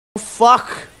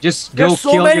fuck! Just go There's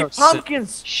so kill many your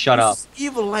pumpkins! Shut This up. is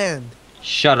evil land.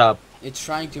 Shut up. It's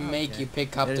trying to make you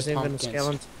pick up There's the even pumpkins.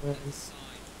 skeletons.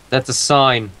 That's a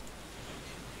sign.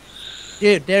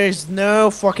 Dude, there is no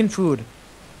fucking food.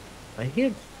 I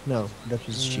hear. No, that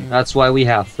was cheap. That's why we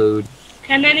have food.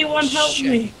 Can anyone help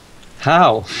me?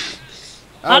 How?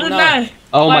 I don't know.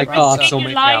 Oh my By god, risking so your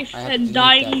many life I have to and eat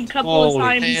dying a that. couple of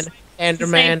Holy times.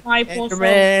 Enderman, my poor soul.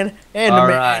 Enderman, Enderman,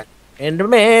 Alright.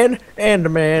 Enderman,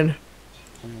 Enderman.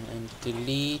 And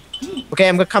delete. Okay,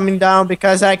 I'm coming down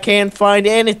because I can't find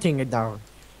anything down.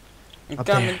 I'm Up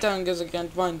coming there. down because I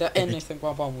can't find anything.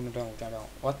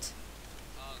 What?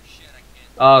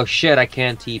 Oh shit, I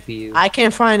can't TP you. I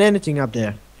can't find anything up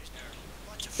there.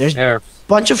 There's a There.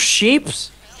 bunch of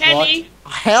sheeps. Kenny,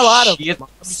 Hell out of Shit.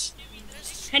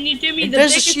 can you do me And the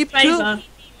there's a biggest sheep too. favor?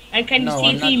 And can you No,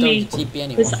 I'm not TP going me? to TP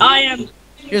anyone. Because I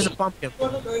Here's a pumpkin.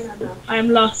 am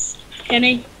lost.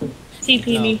 Kenny,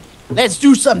 TP No. me. Let's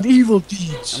do some evil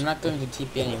deeds. I'm not going to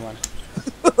TP anyone.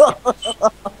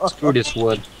 Screw this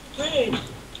wood.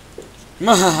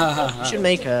 We should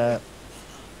make a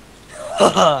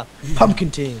pumpkin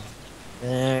team.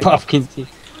 Pumpkin tea.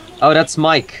 Oh, that's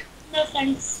Mike. No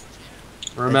thanks.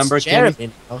 Remember, it's Kenny?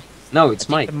 Jeremy. Oh, No, it's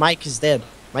Mike. Mike is dead.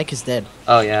 Mike is dead.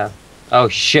 Oh yeah. Oh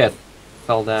shit.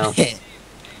 Fell down. Hey,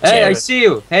 I Jared. see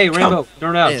you. Hey, Rainbow.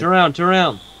 Turn around. in. Turn around. Turn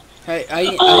around. Hey,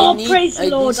 Oh, I need, praise the I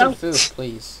need Lord, some I'm- food,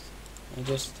 please. I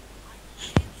just.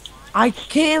 I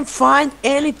can't find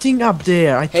anything up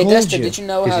there. I Hey, told Destor, you. did you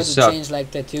know 'Cause how you to suck. change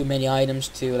like the too many items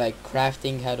to like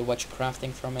crafting? How to watch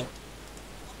crafting from it?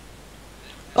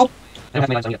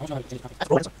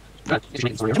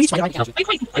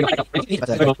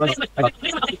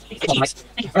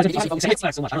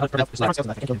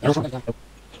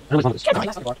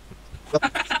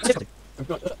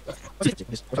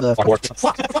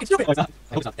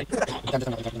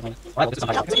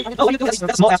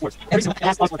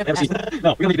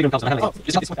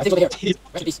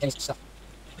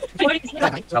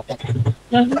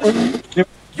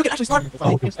 You can actually start.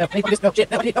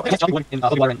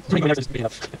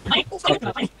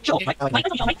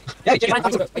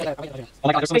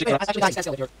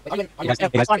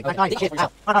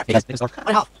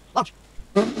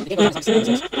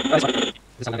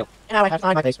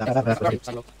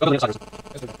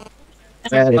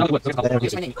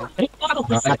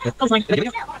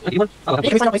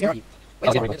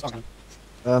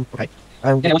 Okay. I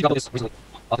don't know where this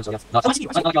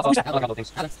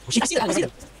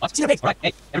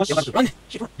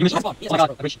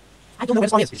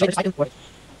one is.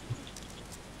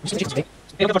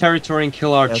 I don't Territory and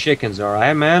kill our chickens,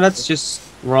 alright, man? That's just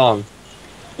wrong.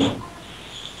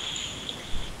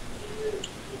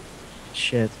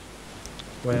 Shit.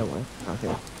 Where am I?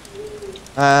 Okay.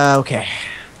 Okay.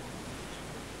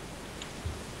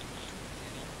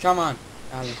 Come on,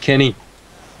 Alan. Kenny.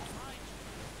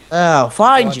 Oh,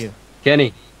 find What? you.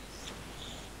 Kenny.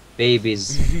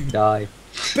 Babies die.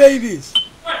 Babies!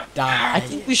 I Die!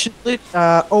 think we should look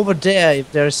over there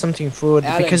if there's something food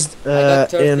Alan, because I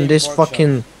got 13 in this pork chop.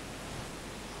 fucking.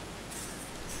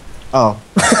 Oh.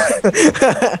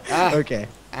 Ah. Okay.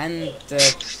 And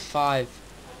 5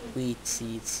 wheat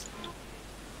seeds.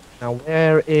 Now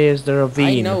where is the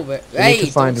ravine? I know, but We need to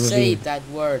hey, find don't the say ravine. that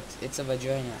word. It's a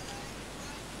vagina.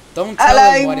 Don't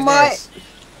tell him what it is.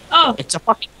 Oh, It's a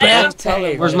fucking Don't bad tell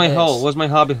him Where's what my it hole? is. Where's my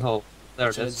hobby hole? There it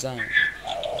It's a is.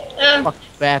 vagina. fucking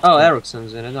bad. Oh,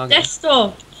 Ericsson's in it. Okay.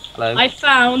 Destor, Hello. I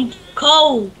found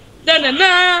coal. Na na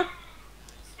na.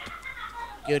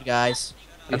 Good guys.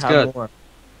 We That's have good. more.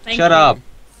 Thank Shut you. up.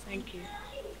 Thank you.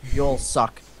 You all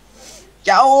suck.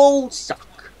 Y'all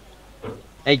suck.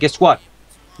 Hey, guess what?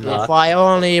 If I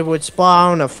only would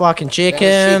spawn a fucking There's a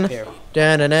chicken. sheep here.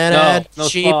 Da-na-na-na, No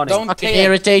sheep spawning. Don't fucking hit it.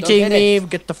 irritating Don't hit me.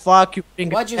 Get the fuck you bring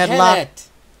Why'd you bad hit luck.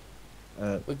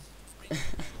 it?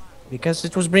 Because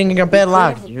it was bringing a bad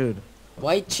luck, dude.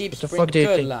 White sheep What the bring fuck do you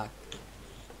good think? luck.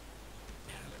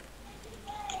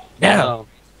 No. Oh.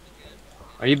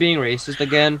 Are you being racist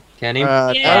again, Kenny?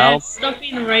 Yeah, Wow. stop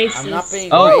being racist. I'm not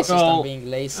being Oh, racist, no. I'm being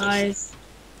lazy. Guys.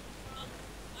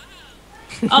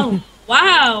 Oh,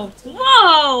 wow.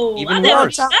 Whoa. Even I didn't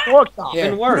worse. do that. Pork chop. Here,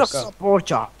 Even worse. Put on some pork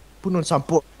chop. Put on some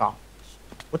pork chop.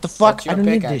 What the fuck? That's I your don't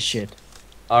need pickaxe. this shit.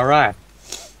 Alright.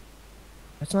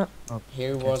 That's not. Oh.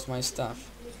 Here was my stuff.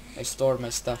 I stored my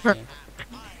stuff here.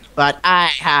 But I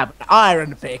have an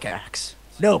iron pickaxe.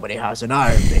 Nobody has an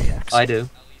iron pickaxe. I do.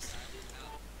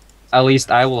 At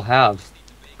least I will have.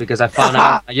 Because I found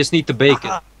out I just need to bake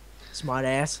it. Smart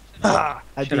ass. I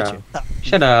Shut beat up. you.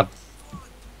 Shut up. You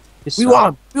We suck.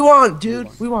 won. We won,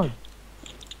 dude. We won. You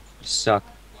suck.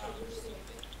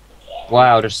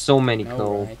 Wow, there's so many No,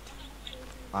 coal. right.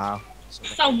 Wow.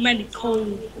 So many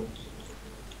coal.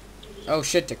 Oh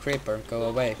shit, the creeper. Go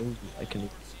away. Ooh, I can.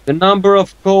 The number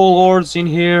of coal ores in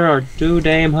here are too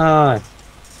damn high.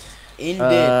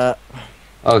 Indeed.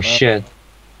 Oh shit.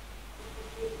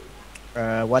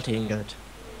 What ingot?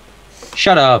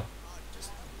 Shut up.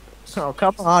 Oh,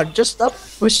 come on, just stop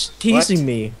teasing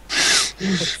me.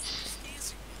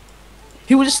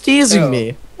 He was teasing Who?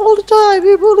 me all the time.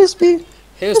 He bullies me.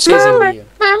 Who's teasing you?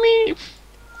 Mommy.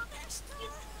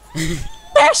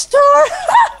 Destor.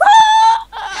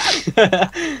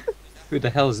 Who the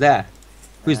hell is that?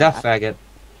 Who's that faggot?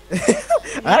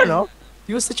 I don't know.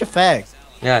 He was such a fag.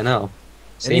 Yeah, I know.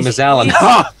 Same he- as Alan.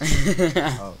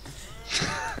 Oh.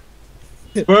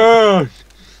 Burn!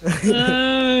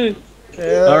 Uh,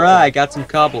 Alright, got some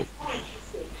cobble.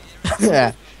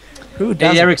 Yeah. Who Hey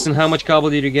does? Erickson, how much cobble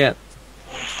did you get?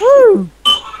 Woo!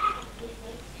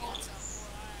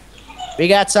 We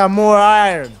got some more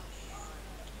iron.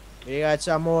 We got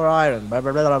some more iron. Blah,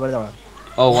 blah, blah, blah, blah, blah.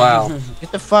 Oh wow.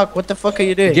 What the fuck? What the fuck are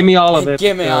you doing? Give me all of it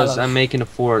Give me all because of I'm it. making a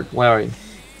fort. Where are you?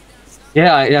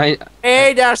 Yeah,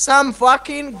 Hey, there's some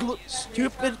fucking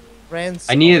stupid friends.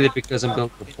 I needed it because I'm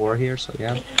building a fort here, so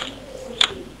yeah.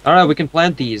 Alright, we can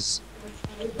plant these.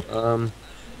 I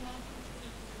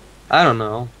don't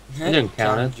know. I didn't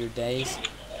count it. Your days.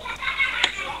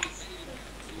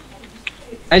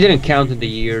 I didn't count in the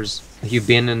years you've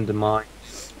been in the mine.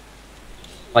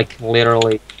 Like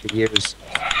literally the years.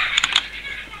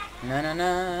 Na na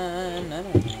na na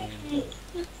na.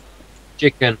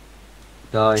 Chicken.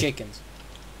 Die. Chickens.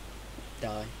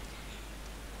 Die.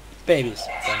 Babies.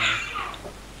 Die.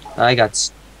 I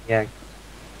got yeah.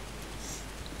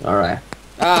 Alright.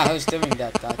 Ah, who's doing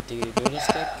that? That do you do the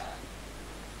stick?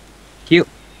 Cute.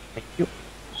 Thank you.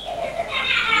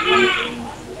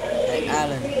 Hey,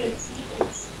 Alan.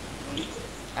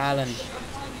 Alan.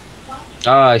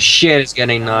 Oh shit, it's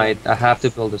getting night. I have to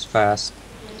build this fast.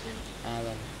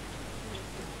 Alan.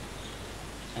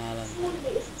 Alan.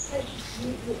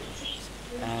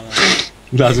 Alan.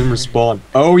 Doesn't respond.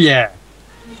 Oh yeah.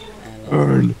 Alan.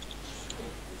 Burn.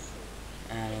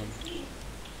 Alan.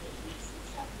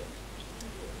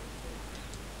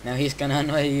 Now he's gonna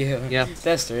annoy you. Yeah.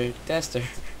 Destor. Destor.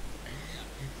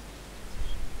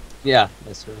 Yeah,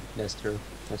 that's true. That's true.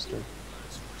 That's true.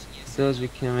 Those we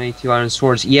can make 2 iron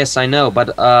swords. Yes, I know,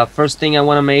 but first thing I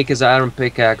want to make is an iron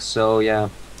pickaxe. So yeah,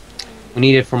 we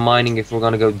need it for mining if we're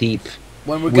gonna go deep.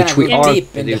 When we're Which gonna we go are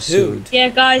deep in the gonna do soon. hood. yeah,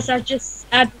 guys, I just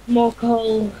add more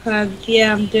coal, and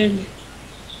yeah,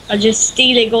 I'm just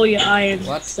stealing all your iron.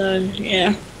 What? So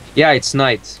yeah. Yeah, it's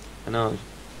night. I know.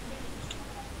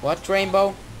 What,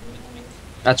 Rainbow?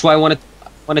 That's why I wanted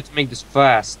to make this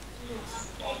fast.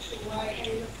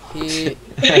 He...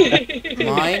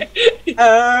 Mine?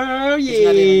 Oh He's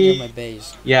not even near my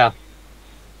base. Yeah.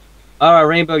 Alright,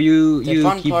 Rainbow, The you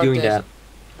fun keep part doing is- that.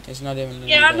 He's not even near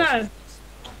Yeah, my I base. know.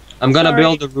 I'm gonna Sorry.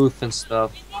 build the roof and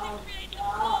stuff.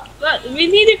 But we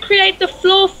need to create the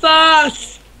floor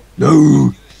first.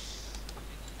 No.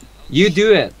 You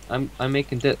do it. I'm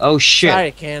making this. Oh shit.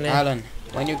 Sorry, Kenny. Alan,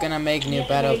 when you gonna make new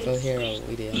Battlefield Hero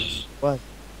videos? What?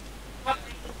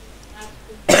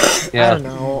 I Yeah. don't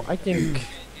know. I think.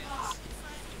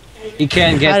 He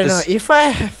can't I get don't know. this. If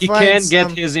I He find can't get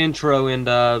some- his intro in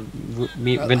the Well,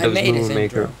 I Windows made his Movie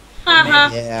Maker. intro.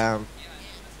 Haha. Yeah.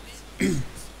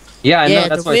 Yeah, I know. Yeah,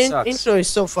 That's the why it sucks. intro is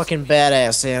so fucking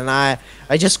badass, and I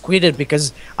just quit it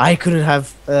because I couldn't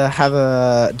have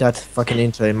that fucking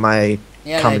intro in my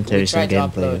Yeah, like we commentaries tried and to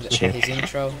gameplay upload and shit. his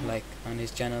intro like on his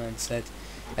channel and said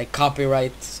like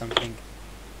copyright something.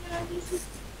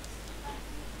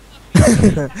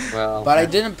 Well, But I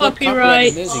didn't put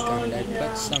Copyright. copyright music on it. I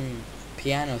put some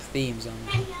piano themes on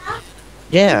it.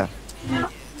 Yeah.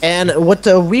 And what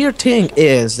the weird thing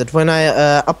is that when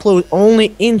I upload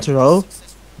only intro,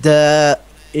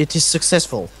 it is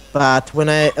successful. But when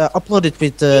I upload it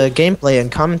with gameplay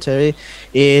and commentary,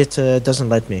 it doesn't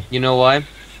let me. you know why?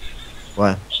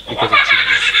 Why? Because it's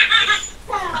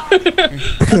Okay.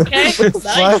 Nice.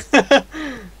 What?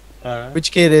 Alright.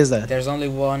 Which kid is that? There's only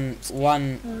one.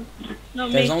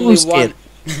 Not There's me. only Who's one.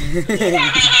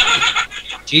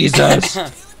 Jesus!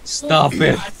 Stop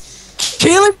it!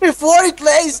 Kill it before it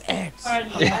lays eggs.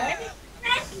 Oh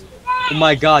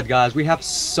my god, guys, we have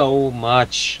so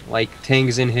much like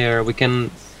things in here. We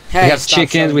can. Hey, we have stop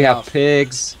chickens. showing We have off.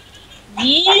 pigs.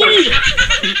 Yeah.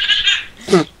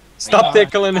 Stop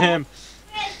tickling him.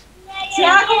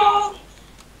 Tiago,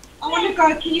 I want to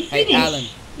go. Can you Hey, finish? Alan.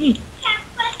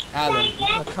 Alan,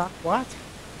 What?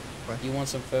 you want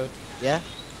some food? Yeah.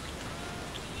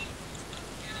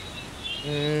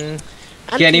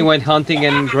 Kenny went hunting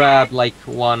and grabbed like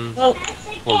one Oh,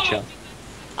 pork chop.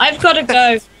 I've got to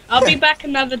go. I'll be back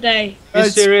another day. You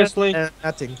It's, seriously?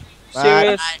 nothing. Bye.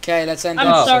 Serious? Okay, let's end I'm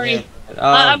the episode sorry. here.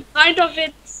 I'm kind of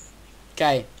it.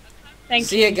 Okay. Thank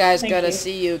See you. you guys. Thank Gonna you.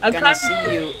 see you. I'm Gonna kind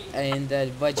see you in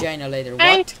the vagina later.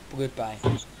 Bye. What? Goodbye.